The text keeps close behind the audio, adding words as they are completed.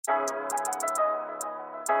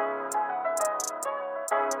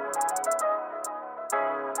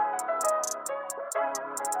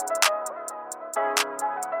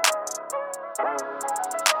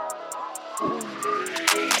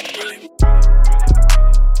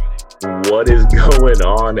What is going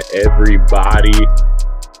on, everybody?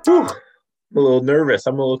 Whew, I'm a little nervous.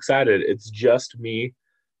 I'm a little excited. It's just me.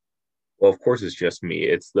 Well, of course, it's just me.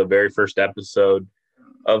 It's the very first episode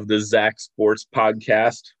of the Zach Sports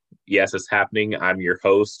Podcast. Yes, it's happening. I'm your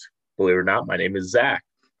host. Believe it or not, my name is Zach,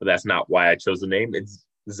 but that's not why I chose the name. It's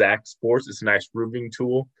Zach Sports. It's a nice grooving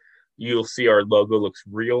tool. You'll see our logo looks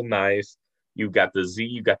real nice. You've got the Z,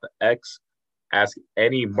 you've got the X. Ask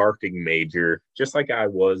any marketing major, just like I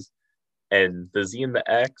was. And the Z and the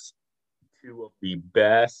X, two of the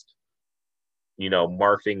best,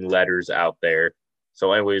 marketing letters out there.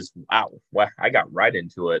 So, anyways, wow, I got right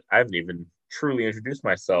into it. I haven't even truly introduced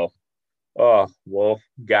myself. Oh, well,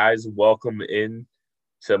 guys, welcome in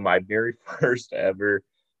to my very first ever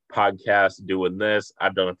podcast doing this.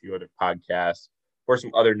 I've done a few other podcasts for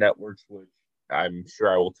some other networks, which I'm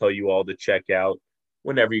sure I will tell you all to check out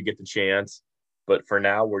whenever you get the chance. But for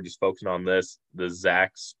now, we're just focusing on this, the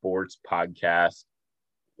Zach Sports Podcast.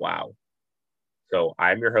 Wow. So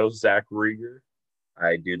I'm your host, Zach Rieger.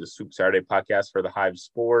 I do the Soup Saturday podcast for the Hive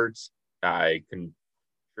Sports. I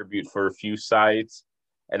contribute for a few sites.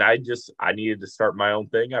 And I needed to start my own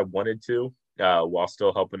thing. I wanted to, while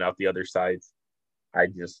still helping out the other sites. I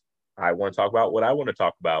want to talk about what I want to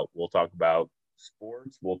talk about. We'll talk about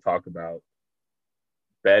sports. We'll talk about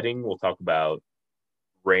betting. We'll talk about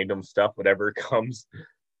random stuff, whatever comes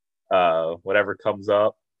up.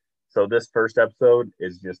 So this first episode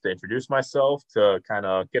is just to introduce myself, to kind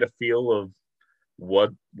of get a feel of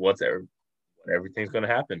what everything's going to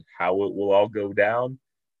happen, how it will all go down.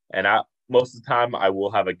 And most of the time I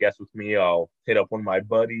will have a guest with me. I'll hit up one of my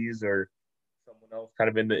buddies or someone else kind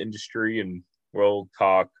of in the industry, and we'll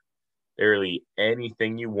talk literally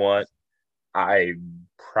anything you want. I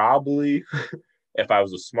probably, if I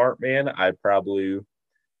was a smart man, I probably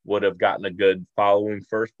would have gotten a good following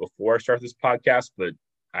first before I start this podcast, but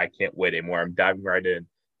I can't wait anymore. I'm diving right in,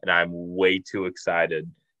 and I'm way too excited.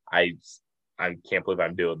 I can't believe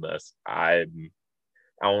I'm doing this. I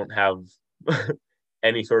don't have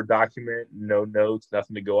any sort of document, no notes,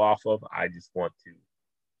 nothing to go off of. I just want to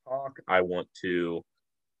talk. I want to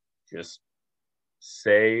just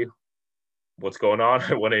say what's going on.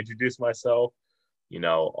 I want to introduce myself,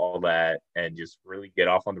 all that, and just really get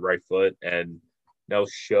off on the right foot and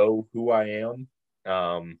show who I am.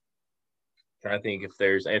 Trying to think if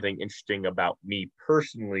there's anything interesting about me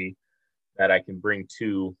personally that I can bring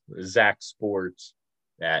to Zach Sports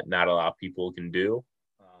that not a lot of people can do.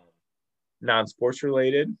 Non-sports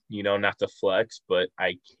related, not to flex, but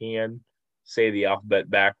I can say the alphabet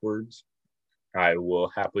backwards. I will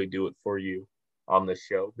happily do it for you on the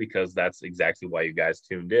show, because that's exactly why you guys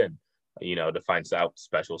tuned in, to find out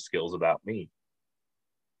special skills about me.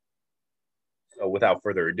 So without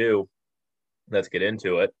further ado, let's get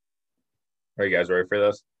into it. Are you guys ready for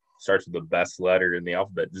this? Starts with the best letter in the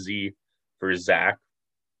alphabet, Z, for Zach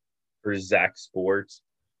Sports,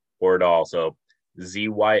 or it all. So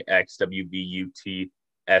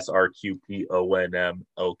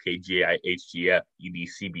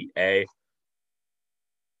ZYXWBUTSRQPONMLKGIHGFEDCBA.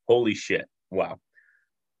 Holy shit. Wow.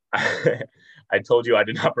 I told you I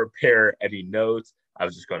did not prepare any notes. I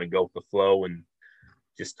was just going to go with the flow and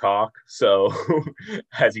just talk. So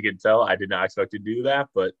as you can tell, I did not expect to do that,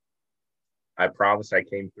 but I promised I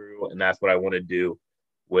came through, and that's what I want to do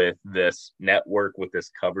with this network, with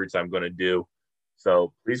this coverage I'm going to do.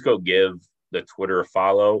 So please go give the Twitter a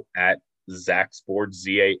follow at Zach Sports,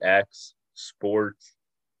 ZAX Sports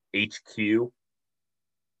HQ.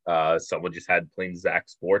 Someone just had plain Zach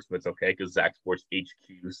Sports, but it's okay, because Zach Sports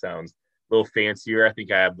HQ sounds a little fancier. I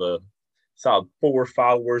think I have a solid 4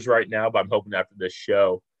 followers right now, but I'm hoping after this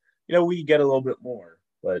show, we get a little bit more.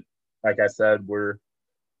 But like I said, we're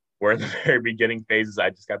in the very beginning phases. I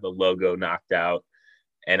just got the logo knocked out,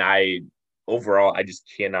 and overall, I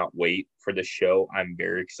just cannot wait for the show. I'm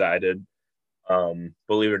very excited.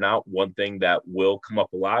 Believe it or not, one thing that will come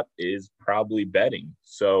up a lot is probably betting.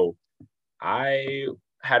 So I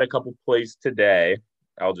had a couple plays today.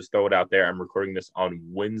 I'll just throw it out there. I'm recording this on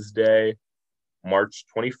Wednesday, March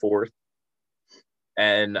 24th.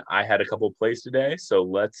 And I had a couple of plays today, so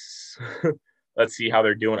let's see how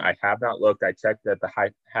they're doing. I have not looked. I checked at the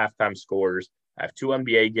halftime scores. I have 2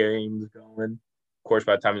 NBA games going. Of course,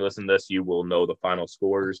 by the time you listen to this, you will know the final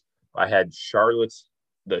scores. I had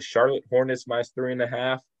the Charlotte Hornets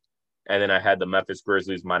 -3.5, and then I had the Memphis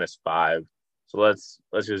Grizzlies -5. So let's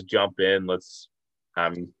just jump in.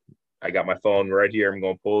 I got my phone right here. I'm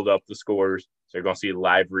going to pull up the scores. So you're going to see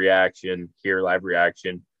live reaction, hear live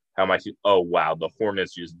reaction. How much? Oh, wow. The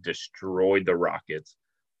Hornets just destroyed the Rockets.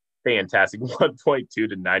 Fantastic. 1.2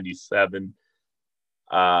 to 97.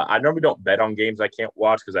 I normally don't bet on games I can't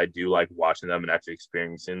watch because I do like watching them and actually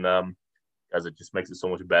experiencing them because it just makes it so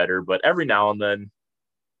much better. But every now and then,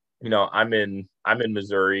 I'm in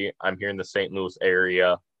Missouri. I'm here in the St. Louis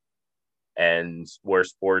area, and where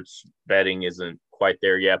sports betting isn't quite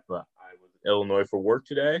there yet. But I was in Illinois for work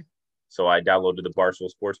today, so I downloaded the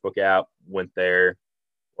Barstool Sportsbook app. Went there.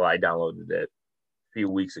 Well, I downloaded it a few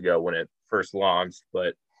weeks ago when it first launched,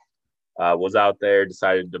 but was out there.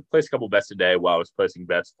 Decided to place a couple bets today while I was placing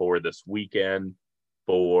bets for this weekend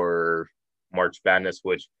for March Madness,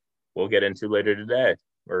 which we'll get into later today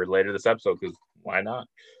or later this episode because why not?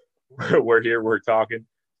 We're here, we're talking.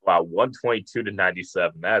 Wow, 122 to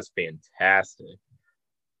 97. That's fantastic.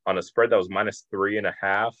 On a spread that was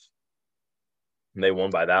 -3.5, and they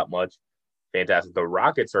won by that much. Fantastic. The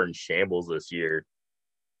Rockets are in shambles this year.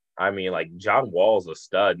 I mean, like John Wall's a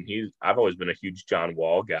stud, and I've always been a huge John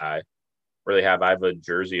Wall guy. I have a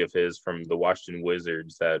jersey of his from the Washington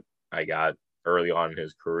Wizards that I got early on in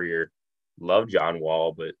his career. Love John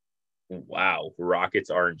Wall, but wow, Rockets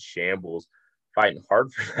are in shambles. Fighting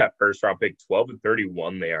hard for that first round pick.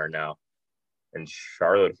 12-31 they are now. And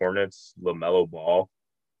Charlotte Hornets, LaMelo Ball.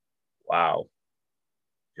 Wow.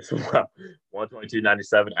 Just wow.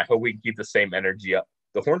 122.97. I hope we can keep the same energy up.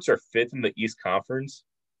 The Hornets are fifth in the East Conference.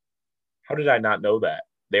 How did I not know that?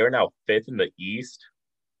 They are now fifth in the East.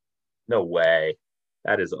 No way.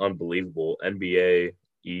 That is unbelievable. NBA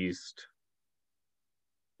East.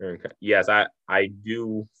 Okay. Yes, I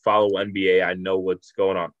do follow NBA. I know what's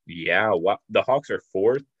going on. Yeah, what the Hawks are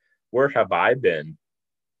fourth. Where have I been?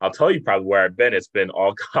 I'll tell you probably where I've been. It's been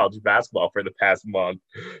all college basketball for the past month,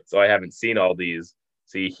 so I haven't seen all these.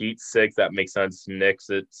 See, Heat 6, that makes sense. Knicks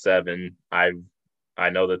at 7. I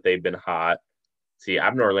know that they've been hot. See,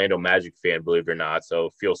 I'm an Orlando Magic fan, believe it or not, so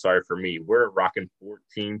feel sorry for me. We're rocking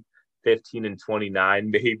 14, 15, and 29,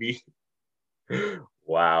 baby.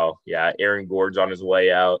 Wow. Yeah. Aaron Gordon's on his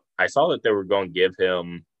way out. I saw that they were going to give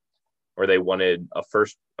him, or they wanted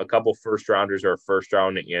a couple first rounders or a first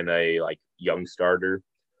round in a like young starter.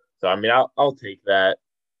 So, I mean, I'll take that,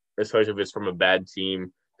 especially if it's from a bad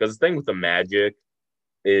team. Because the thing with the Magic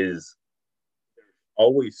is they're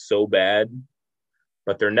always so bad,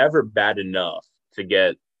 but they're never bad enough to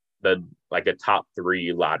get a top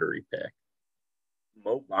 3 lottery pick.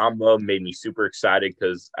 Mo Bamba made me super excited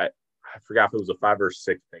because I forgot if it was a 5 or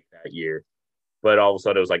 6 pick that year, but all of a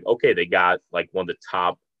sudden it was like, okay, they got like one of the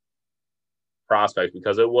top prospects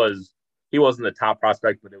because he wasn't the top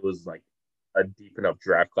prospect, but it was like a deep enough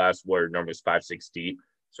draft class where normally it's 5, 6 deep.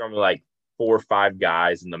 So I'm like 4 or 5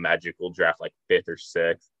 guys in the Magic will draft like 5th or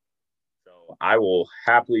 6th. So I will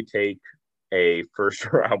happily take a first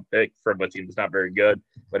round pick from a team that's not very good,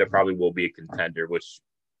 but it probably will be a contender, which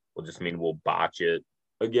will just mean we'll botch it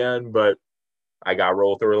again. But I got to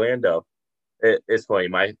roll with Orlando. It's funny.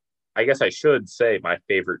 I guess I should say my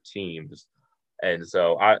favorite teams. And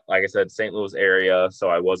so, like I said, St. Louis area. So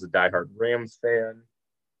I was a diehard Rams fan.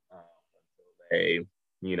 They,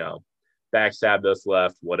 backstabbed us,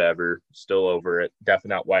 left, whatever. Still over it.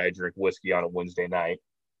 Definitely not why I drink whiskey on a Wednesday night.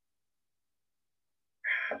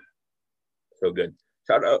 So good.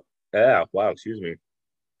 Shout out. Yeah. Wow. Excuse me.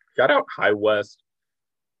 Shout out High West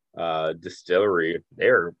Distillery.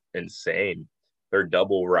 They're insane. They're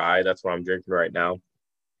double rye. That's what I'm drinking right now.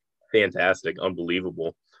 Fantastic.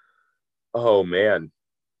 Unbelievable. Oh, man.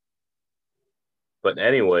 But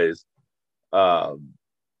anyways, um,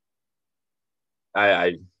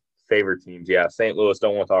 I favorite teams. Yeah, St. Louis,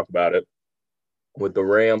 don't want to talk about it. With the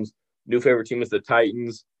Rams, new favorite team is the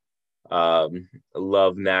Titans.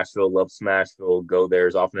 Love Nashville, love Smashville. Go there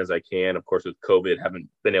as often as I can. Of course, with COVID, haven't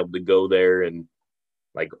been able to go there in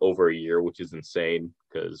like over a year, which is insane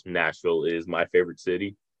because Nashville is my favorite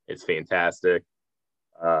city. It's fantastic.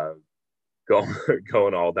 Uh, going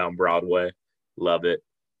going all down Broadway, love it.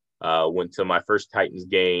 Went to my first Titans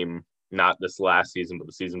game, not this last season, but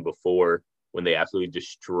the season before when they absolutely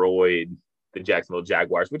destroyed the Jacksonville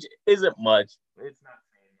Jaguars, which isn't much. It's not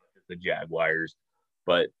saying much as the Jaguars,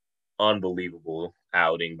 but unbelievable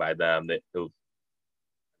outing by them. They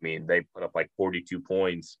put up like 42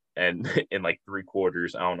 points and in like 3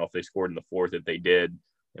 quarters. I don't know if they scored in the fourth. If they did,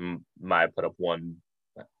 and might have put up one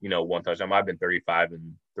touchdown. Might have been 35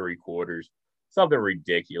 in 3 quarters. Something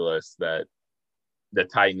ridiculous that the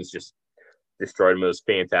Titans just destroyed them. It was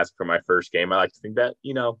fantastic for my first game. I like to think that,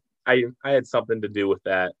 I had something to do with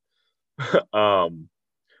that. But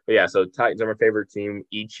yeah, so Titans are my favorite team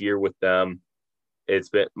each year with them. It's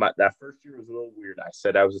been that first year was a little weird. I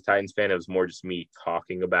said I was a Titans fan. It was more just me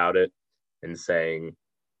talking about it and saying,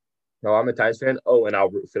 no, I'm a Titans fan. Oh, and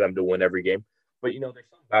I'll root for them to win every game. But there's something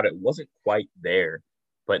about it wasn't quite there.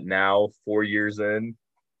 But now, 4 years in,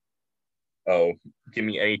 oh, give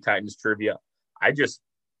me any Titans trivia. I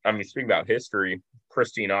mean, speaking about history,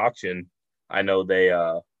 Pristine Auction, I know they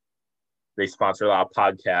sponsor a lot of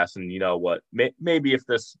podcasts, and you know what? Maybe if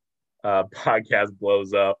this podcast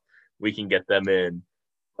blows up, we can get them in.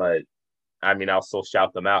 But I mean, I'll still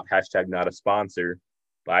shout them out. Hashtag not a sponsor.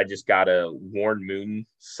 But I just got a Warren Moon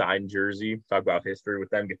signed jersey. Talk about history with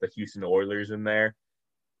them. Get the Houston Oilers in there.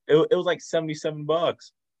 It was like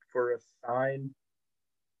 $77 for a signed.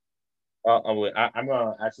 I'm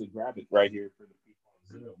gonna actually grab it right here for the people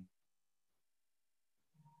on Zoom.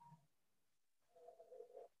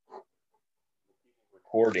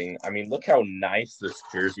 Recording. I mean, look how nice this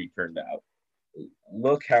jersey turned out.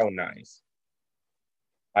 Look how nice.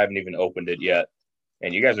 I haven't even opened it yet.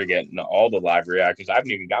 And you guys are getting all the live reactions. I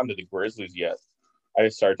haven't even gotten to the Grizzlies yet. I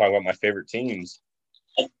just started talking about my favorite teams.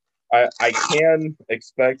 I can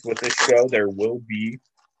expect with this show there will be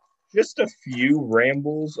just a few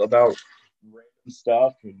rambles about random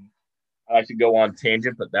stuff. And I like to go on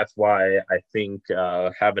tangent, but that's why I think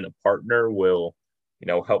having a partner will,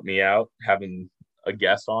 help me out, having a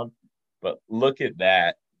guest on. But look at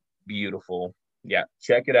that. Beautiful. Yeah,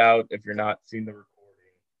 check it out if you're not seeing the recording.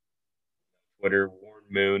 Twitter, Warren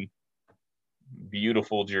Moon,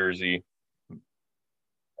 beautiful jersey.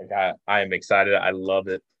 Like I am excited. I love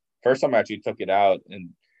it. First time I actually took it out, and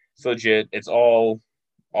it's legit. It's all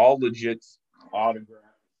legit autograph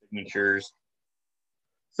signatures.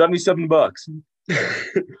 $77.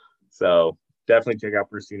 So definitely check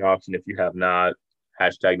out Pristine Auction if you have not.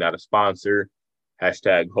 Hashtag not a sponsor.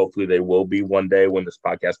 Hashtag hopefully they will be one day when this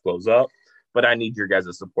podcast blows up. But I need your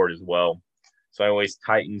guys' support as well. So I always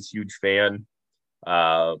Titans, huge fan.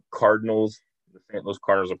 Cardinals, the St. Louis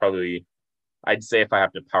Cardinals are probably, I'd say if I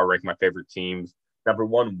have to power rank my favorite teams, number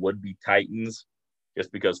one would be Titans,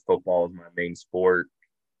 just because football is my main sport.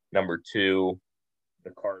 Number two,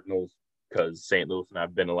 the Cardinals, because St. Louis and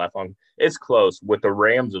I've been a lot long. It's close. With the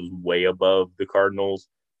Rams, it was way above the Cardinals.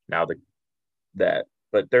 Now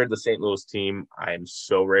but they're the St. Louis team. I am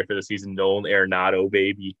so ready for the season. Nolan Arenado,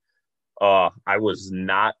 baby. I was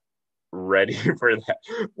not ready for that.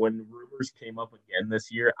 When rumors came up again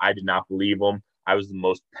this year, I did not believe them. I was the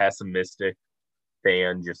most pessimistic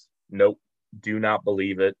fan. Just nope, do not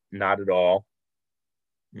believe it. Not at all.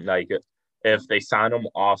 Like if they sign him,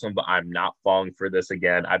 awesome, but I'm not falling for this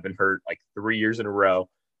again. I've been hurt like 3 years in a row,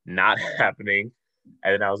 not happening.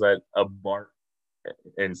 And then I was at a bar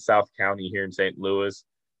in South County here in St. Louis,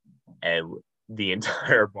 and the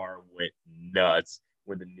entire bar went nuts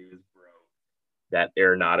when the news broke that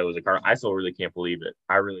Arenado was a Cardinal. I still really can't believe it.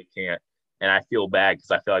 I really can't. And I feel bad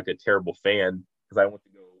because I feel like a terrible fan because I went to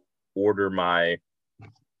go order my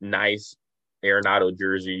nice Arenado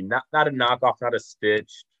jersey, not a knockoff, not a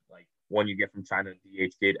stitch, like one you get from China,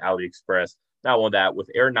 DHgate, AliExpress. Not one of that.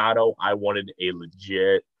 With Arenado, I wanted a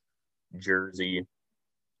legit jersey,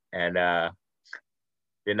 and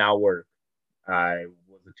did not work. I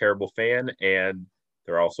was a terrible fan, and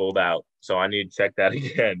they're all sold out. So I need to check that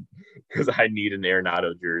again because I need an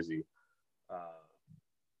Arenado jersey.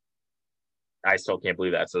 I still can't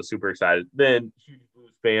believe that. So super excited. Then huge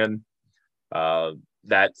Blues fan.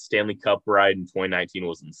 That Stanley Cup ride in 2019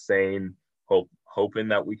 was insane. Hoping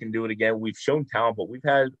that we can do it again. We've shown talent, but we've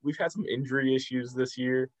had some injury issues this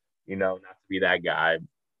year. Not to be that guy.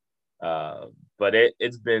 But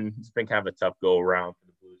it's been kind of a tough go around for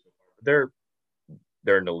the Blues so far. But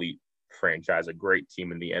they're an elite franchise, a great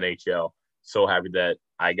team in the NHL. So happy that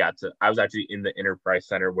I was actually in the Enterprise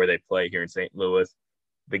Center where they play here in St. Louis.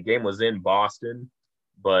 The game was in Boston,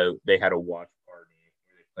 but they had a watch party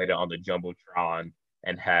where they played it on the Jumbotron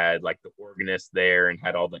and had like the organist there and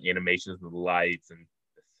had all the animations with the lights and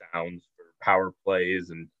the sounds for power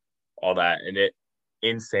plays and all that. And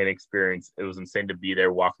insane experience. It was insane to be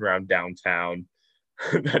there walking around downtown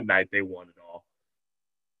that night they won it all.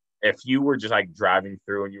 If you were just like driving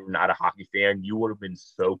through and you were not a hockey fan, you would have been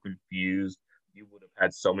so confused. You would have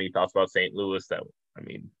had so many thoughts about St. Louis that, I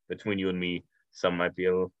mean, between you and me, some might be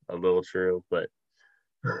a little true, but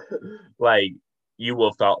like you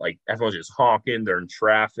will have thought like everyone's just honking, they're in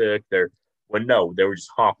traffic, no, they were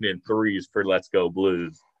just honking in threes for Let's Go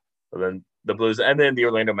Blues. But then the Blues and then the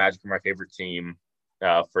Orlando Magic are my favorite team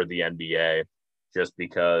for the NBA, just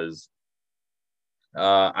because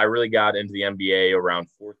I really got into the NBA around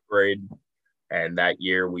fourth grade. And that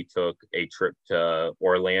year we took a trip to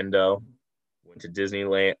Orlando, went to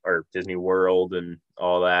Disneyland or Disney World and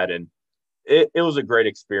all that. And it was a great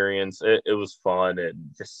experience. It was fun. And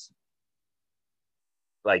just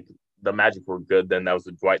like the Magic were good then. That was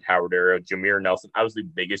the Dwight Howard era. Jameer Nelson. I was the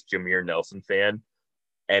biggest Jameer Nelson fan.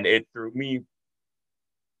 And it threw me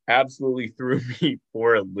absolutely threw me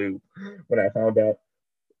for a loop when I found out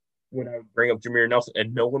when I would bring up Jameer Nelson,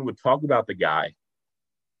 and no one would talk about the guy.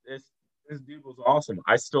 This this dude was awesome.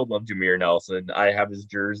 I still love Jameer Nelson. I have his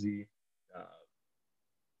jersey, uh,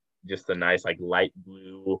 just a nice like light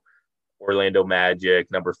blue Orlando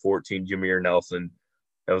Magic number 14 Jameer Nelson.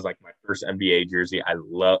 That was like my first NBA jersey. I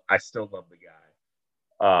still love the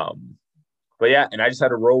guy. But yeah, and I just had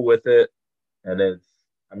to roll with it, and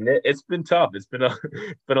it's been tough. It's been a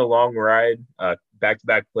it's been a long ride. Back to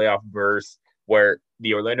back playoff bursts where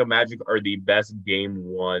the Orlando Magic are the best game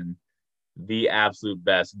one, the absolute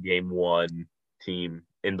best game one team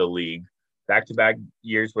in the league. Back to back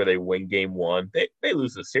years where they win game one. They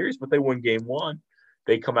lose the series, but they win game one.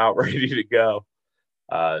 They come out ready to go.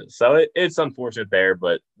 So it's unfortunate there,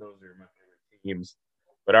 but those are my favorite teams.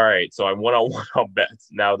 But all right, so I'm one-on-one on bets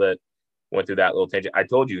now that went through that little tangent. I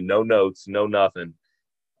told you no notes, no nothing.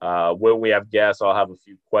 When we have guests, I'll have a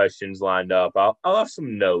few questions lined up. I'll have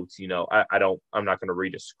some notes. I'm not going to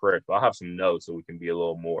read a script. But I'll have some notes so we can be a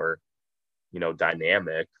little more,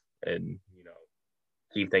 dynamic and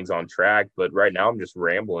keep things on track. But right now I'm just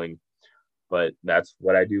rambling. But that's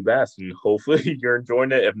what I do best, and hopefully you're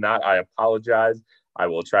enjoying it. If not, I apologize. I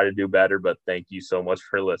will try to do better. But thank you so much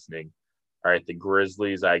for listening. All right, the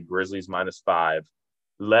Grizzlies. Grizzlies -5.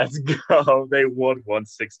 Let's go. They won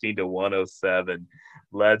 116 to 107.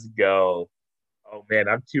 Let's go. Oh man,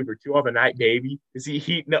 I'm 2 for 2 on the night, baby. Is he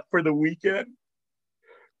heating up for the weekend?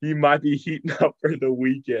 He might be heating up for the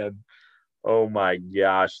weekend. Oh my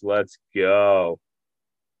gosh, let's go.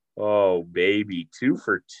 Oh baby, 2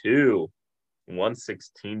 for 2.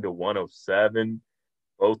 116 to 107.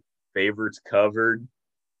 Both favorites covered.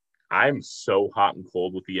 I'm so hot and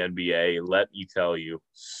cold with the NBA. Let me tell you,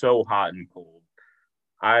 so hot and cold.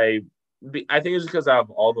 I I think it's because out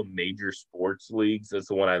of all the major sports leagues, that's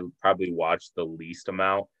the one I probably watch the least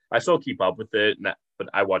amount. I still keep up with it, but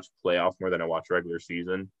I watch playoff more than I watch regular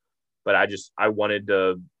season. But I wanted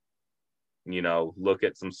to, look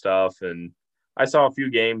at some stuff, and I saw a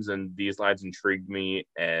few games, and these lines intrigued me.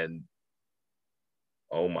 And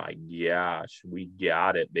oh my gosh, we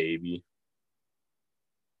got it, baby!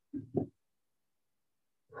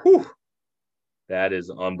 Whew, that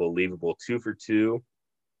is unbelievable. 2 for 2.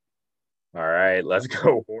 All right, let's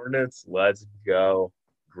go Hornets. Let's go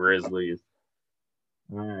Grizzlies.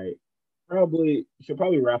 All right, should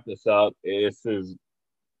probably wrap this up. This is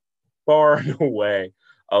far and away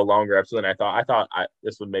a longer episode than I thought.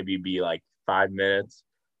 This would maybe be like 5 minutes,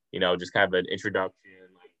 just kind of an introduction,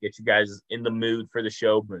 like get you guys in the mood for the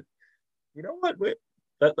show. But you know what?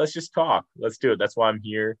 Let's just talk. Let's do it. That's why I'm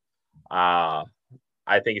here. I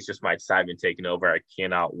think it's just my excitement taking over. I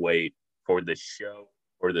cannot wait for this show,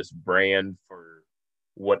 for this brand, for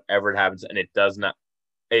whatever it happens. And it does not.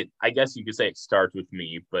 I guess you could say it starts with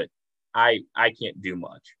me, but I can't do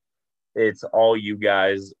much. It's all you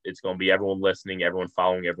guys. It's going to be everyone listening, everyone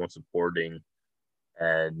following, everyone supporting.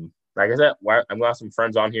 And like I said, I'm going to have some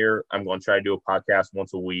friends on here. I'm going to try to do a podcast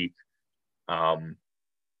once a week.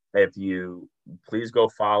 If you please go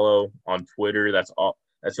follow on Twitter. That's all.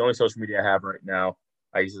 That's the only social media I have right now.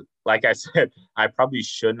 Like I said, I probably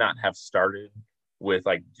should not have started with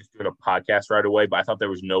like just doing a podcast right away, but I thought there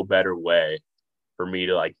was no better way for me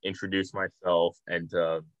to like introduce myself and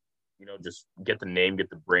to just get the name, get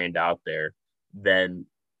the brand out there. Then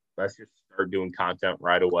let's just start doing content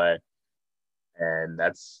right away, and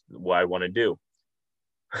that's what I want to do.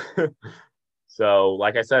 So,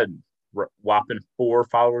 like I said, whopping 4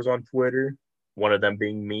 followers on Twitter, one of them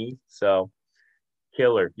being me. So,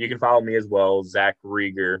 killer. You can follow me as well, Zach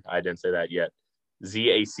Rieger. I didn't say that yet.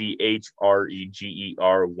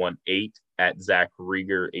 ZACHREGER18 at Zach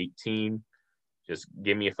Rieger 18. Just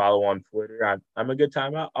give me a follow on Twitter. I'm a good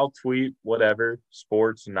time. I'll tweet whatever,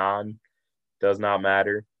 sports, does not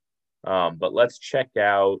matter. But let's check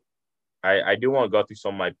out. I do want to go through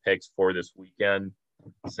some of my picks for this weekend,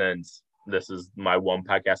 since this is my one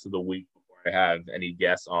podcast of the week before I have any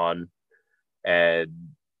guests on. And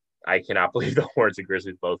I cannot believe the Hornets and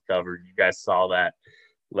Grizzlies both covered. You guys saw that.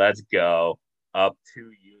 Let's go. Up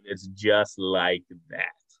 2 units just like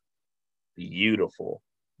that. Beautiful.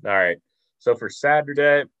 All right. So for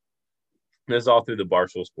Saturday, this is all through the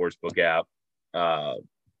Barstool Sportsbook app.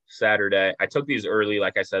 Saturday, I took these early.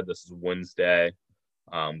 Like I said, this is Wednesday,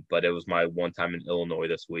 but it was my one time in Illinois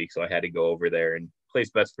this week, so I had to go over there and place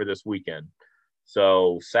bets for this weekend.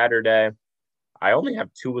 So Saturday, I only have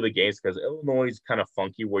 2 of the games because Illinois is kind of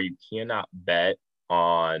funky where you cannot bet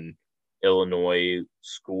on Illinois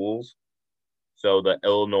schools. So the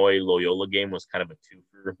Illinois Loyola game was kind of a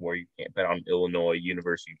twofer where you can't bet on Illinois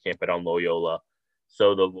University, you can't bet on Loyola.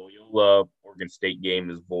 So the Loyola Oregon State game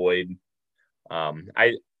is void.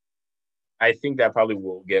 I think that probably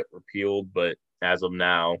will get repealed, but as of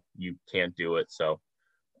now, you can't do it. So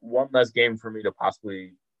one less game for me to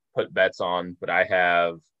possibly put bets on, but I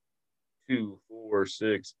have two, four,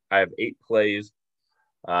 six. I have 8 plays,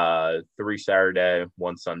 3 Saturday,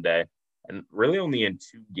 1 Sunday, and really only in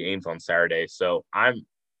 2 games on Saturday. So I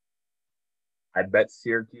bet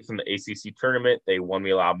Syracuse in the ACC tournament. They won me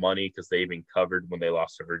a lot of money because they even covered when they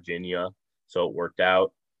lost to Virginia, so it worked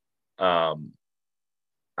out. Um,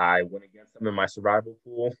 I went against them in my survival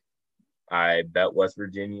pool. I bet West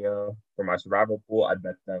Virginia for my survival pool. I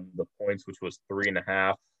bet them the points, which was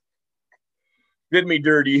 3.5. Did me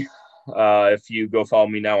dirty. If you go follow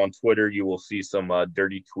me now on Twitter, you will see some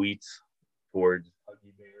dirty tweets towards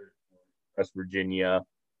Huggy Bears, West Virginia.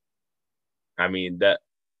 I mean, that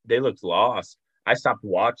they looked lost. I stopped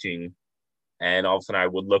watching, and all of a sudden I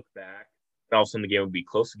would look back, and all of a sudden the game would be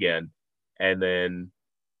close again. And then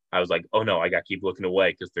I was like, oh no, I got to keep looking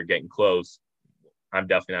away because they're getting close. I'm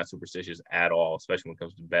definitely not superstitious at all, especially when it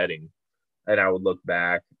comes to betting. And I would look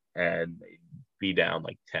back and they'd be down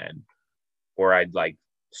like 10. Or I'd like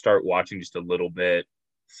start watching just a little bit.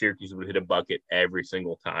 Syracuse would hit a bucket every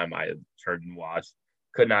single time I turned and watched.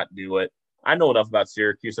 Could not do it. I know enough about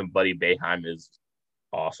Syracuse, and Buddy Boeheim is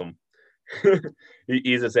awesome.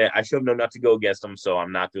 He's a say I should have known not to go against them, so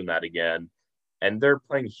I'm not doing that again. And they're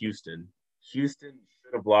playing Houston. Houston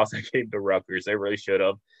should have lost that game to Rutgers. They really should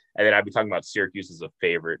have. And then I'd be talking about Syracuse as a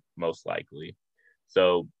favorite, most likely.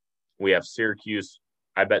 So we have Syracuse.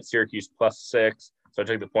 I bet Syracuse +6. So I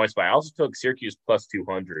took the points, but I also took Syracuse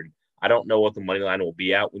 +200. I don't know what the money line will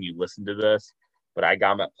be at when you listen to this, but I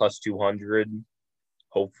got them at +200.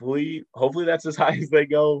 Hopefully that's as high as they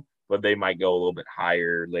go, but they might go a little bit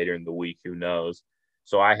higher later in the week. Who knows?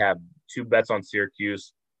 So I have 2 bets on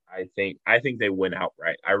Syracuse. I think they win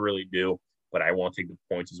outright. I really do, but I won't take the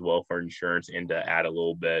points as well for insurance and to add a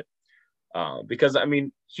little bit because I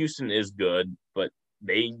mean Houston is good, but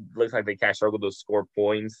they look like they kind of struggle to score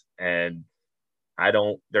points, and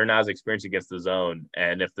they're not as experienced against the zone.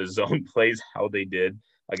 And if the zone plays how they did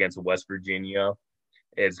against West Virginia,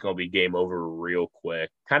 it's going to be game over real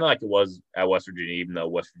quick. Kind of like it was at West Virginia, even though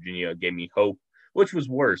West Virginia gave me hope, which was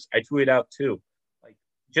worse. I tweeted out too, like,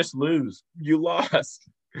 just lose. You lost.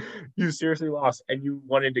 You seriously lost. And you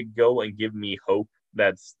wanted to go and give me hope.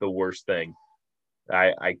 That's the worst thing.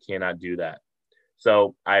 I cannot do that.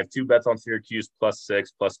 So I have 2 bets on Syracuse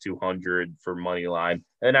 +6, +200 for money line.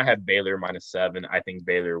 And then I have Baylor -7. I think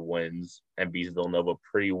Baylor wins and beats Villanova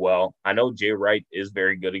pretty well. I know Jay Wright is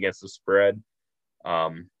very good against the spread.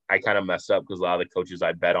 I kind of messed up because a lot of the coaches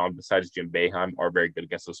I bet on, besides Jim Boeheim, are very good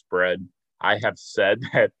against the spread. I have said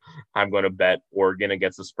that I'm going to bet Oregon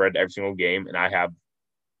against the spread every single game, and I have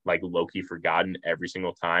like low-key forgotten every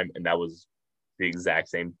single time, and that was the exact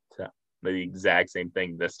same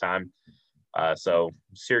thing this time. So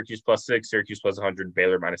Syracuse +6, Syracuse +100,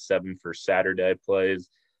 Baylor -7 for Saturday plays.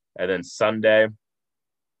 And then Sunday,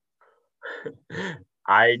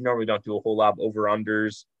 I normally don't do a whole lot of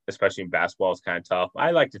over-unders, especially in basketball. It's kind of tough.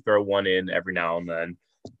 I like to throw one in every now and then.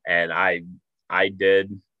 And I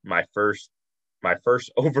did my first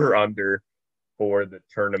over-under for the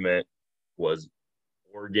tournament was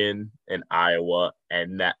Oregon and Iowa.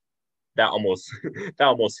 And that almost that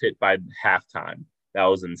almost hit by halftime. That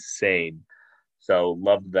was insane. So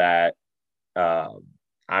love that.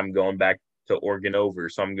 I'm going back to Oregon over.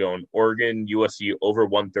 So I'm going Oregon, USC over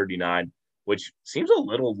 139, which seems a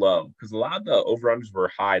little low because a lot of the over-unders were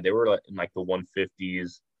high. They were in like the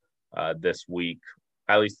 150s this week.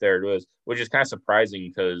 At least there it is, which is kind of surprising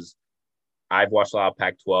because I've watched a lot of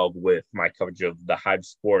Pac-12 with my coverage of the Hive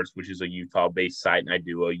Sports, which is a Utah-based site, and I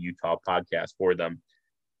do a Utah podcast for them.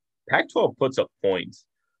 Pac-12 puts up points.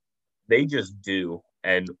 They just do.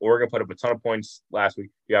 And Oregon put up a ton of points last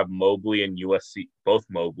week. You have Mobley and USC, both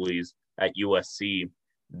Mobleys at USC.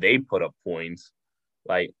 They put up points.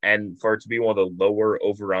 And for it to be one of the lower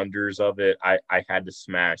over-unders of it, I had to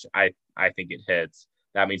smash. I think it hits.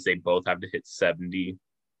 That means they both have to hit 70.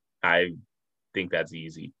 I think that's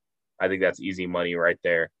easy. I think that's easy money right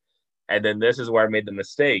there. And then this is where I made the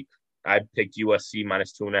mistake. I picked USC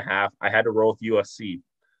 -2.5. I had to roll with USC.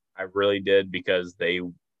 I really did because they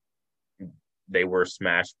were a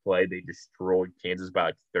smash play. They destroyed Kansas by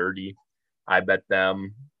like 30. I bet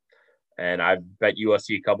them, and I've bet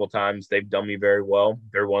USC a couple times. They've done me very well.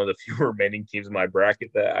 They're one of the few remaining teams in my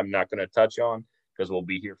bracket that I'm not going to touch on because we'll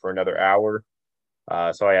be here for another hour.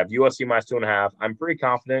 So I have USC -2.5. I'm pretty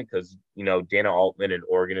confident because, Dana Altman and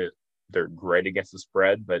Oregon, they're great against the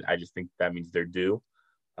spread, but I just think that means they're due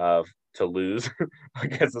to lose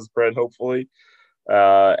against the spread, hopefully.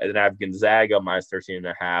 And then I have Gonzaga minus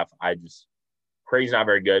 13.5. Creighton's not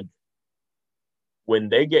very good. When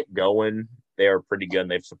they get going, they are pretty good,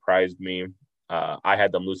 and they've surprised me. I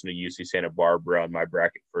had them losing to UC Santa Barbara in my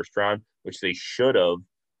bracket first round, which they should have.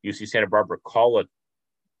 UC Santa Barbara call a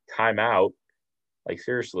timeout. Like,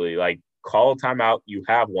 seriously, like, call a timeout. You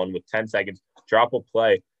have one with 10 seconds. Drop a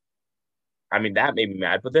play. I mean, that made me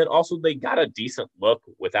mad. But then also they got a decent look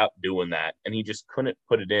without doing that, and he just couldn't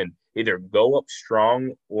put it in. Either go up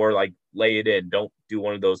strong or, like, lay it in. Don't do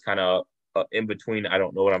one of those kind of in between, I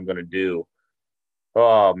don't know what I'm going to do.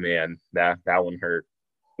 Oh, man, that one hurt,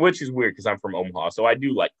 which is weird because I'm from Omaha, so I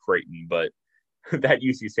do like Creighton, but that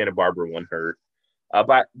UC Santa Barbara one hurt.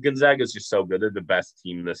 But Gonzaga is just so good. They're the best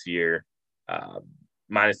team this year.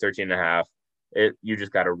 Minus 13.5. You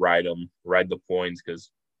just got to ride them, ride the points because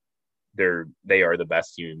they are the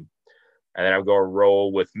best team. And then I'll go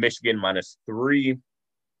roll with Michigan minus 3,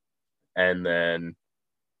 and then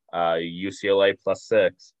UCLA plus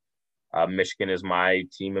 6. Michigan is my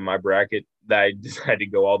team in my bracket that I decided to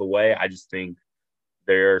go all the way. I just think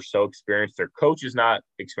they're so experienced. Their coach is not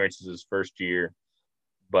experienced as his first year,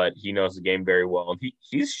 but he knows the game very well. And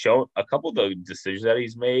he's shown a couple of the decisions that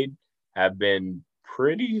he's made have been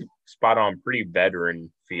pretty spot on, pretty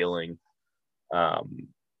veteran feeling.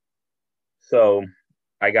 So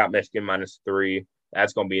I got Michigan minus 3.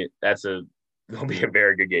 That's gonna be a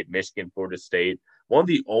very good game. Michigan, Florida State. One of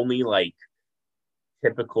the only like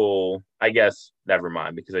typical, I guess, never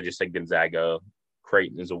mind, because I just said Gonzaga,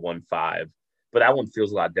 Creighton is a 1-5. But that one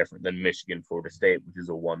feels a lot different than Michigan, Florida State, which is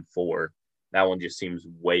a 1-4. That one just seems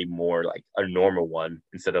way more like a normal one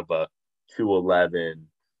instead of a 2-11,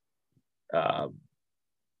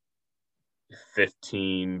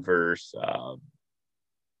 15 versus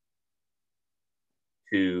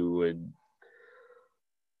 2. And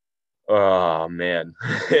oh, man,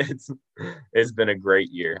 it's been a great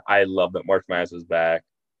year. I love that March Madness is back.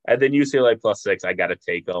 And then UCLA plus 6, I got to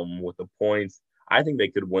take them with the points. I think they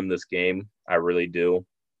could win this game. I really do.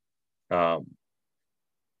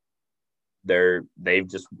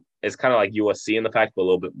 It's kind of like USC in the fact, but a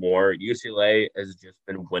little bit more. UCLA has just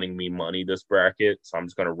been winning me money this bracket, so I'm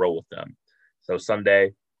just going to roll with them. So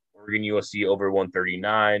Sunday, Oregon USC over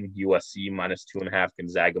 139, USC minus 2.5,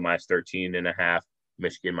 Gonzaga minus 13.5,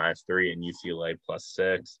 Michigan minus 3, and UCLA plus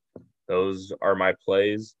 6. Those are my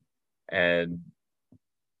plays, and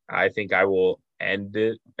I think I will end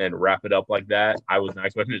it and wrap it up like that. I was not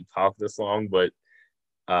expecting to talk this long, but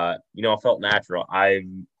I felt natural.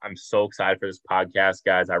 I'm so excited for this podcast,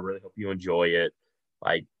 guys. I really hope you enjoy it.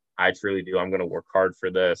 Like, I truly do. I'm going to work hard for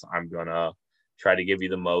this. I'm going to try to give you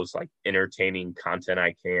the most like entertaining content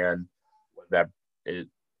I can.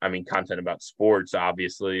 Content about sports,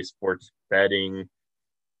 obviously, sports betting,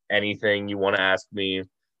 anything you want to ask me,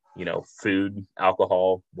 food,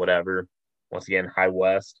 alcohol, whatever. Once again, High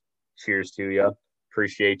West. Cheers to you.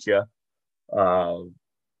 Appreciate you.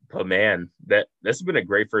 But man, this has been a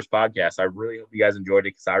great first podcast. I really hope you guys enjoyed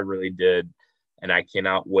it because I really did. And I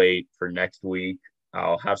cannot wait for next week.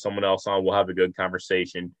 I'll have someone else on. We'll have a good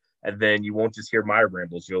conversation. And then you won't just hear my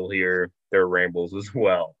rambles. You'll hear their rambles as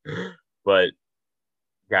well. But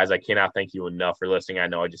guys, I cannot thank you enough for listening. I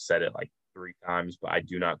know I just said it like 3 times, but I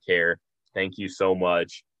do not care. Thank you so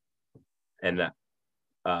much. And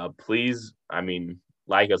please,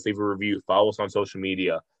 like us, leave a review, follow us on social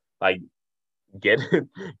media. Like, get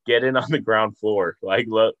in on the ground floor. Like,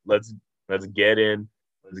 let's get in.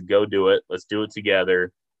 Let's go do it. Let's do it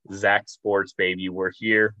together. Zach Sports, baby. We're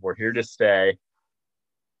here. We're here to stay.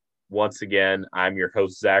 Once again, I'm your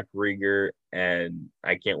host, Zach Rieger, and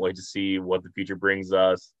I can't wait to see what the future brings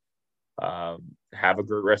us. Have a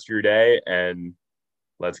great rest of your day, and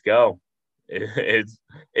let's go. It's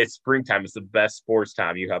springtime. It's the best sports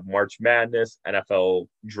time. You have March Madness, NFL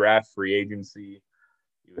draft, free agency.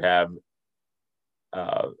 You have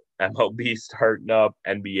MLB starting up,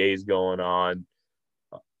 NBA's going on,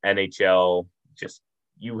 NHL. Just,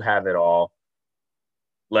 you have it all.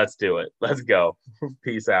 Let's do it. Let's go.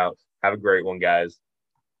 Peace out. Have a great one, guys.